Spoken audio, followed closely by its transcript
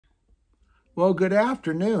Well, good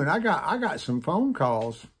afternoon. I got some phone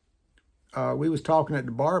calls. We was talking at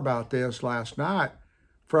the bar about this last night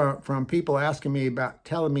from people asking me about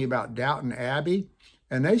telling me about Doubtin Abbie,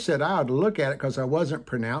 and they said I ought to look at it because I wasn't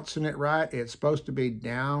pronouncing it right. It's supposed to be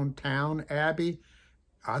Downtown Abbey,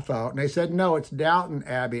 I thought, and they said no, it's Doubtin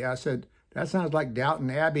Abbie. I said that sounds like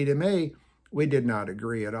Doubtin Abbey to me. We did not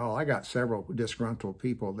agree at all. I got several disgruntled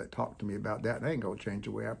people that talked to me about that. They ain't gonna change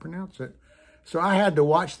the way I pronounce it. So I had to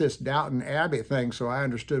watch this Doubtin Abbey thing so I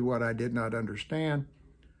understood what I did not understand.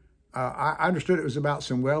 I understood it was about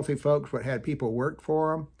some wealthy folks that had people work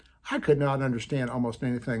for them. I could not understand almost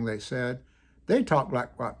anything they said. They talk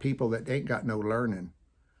like what people that ain't got no learning.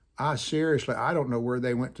 I don't know where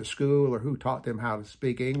they went to school or who taught them how to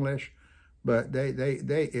speak English, but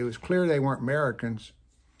it was clear they weren't Americans,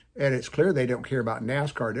 and it's clear they don't care about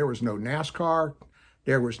NASCAR. There was no NASCAR.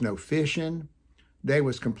 There was no fishing. They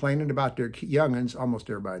was complaining about their youngins. Almost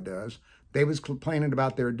everybody does. They was complaining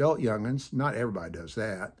about their adult youngins. Not everybody does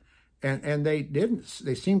that. And they didn't.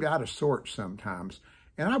 They seemed out of sorts sometimes.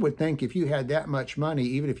 And I would think if you had that much money,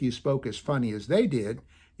 even if you spoke as funny as they did,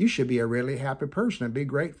 you should be a really happy person and be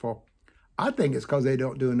grateful. I think it's because they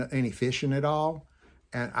don't do any fishing at all,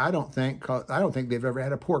 and I don't think they've ever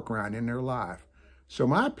had a pork rind in their life. So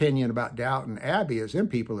my opinion about Doubtin Abbey is them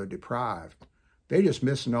people are deprived. They're just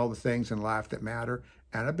missing all the things in life that matter,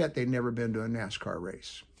 and I bet they've never been to a NASCAR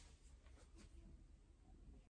race.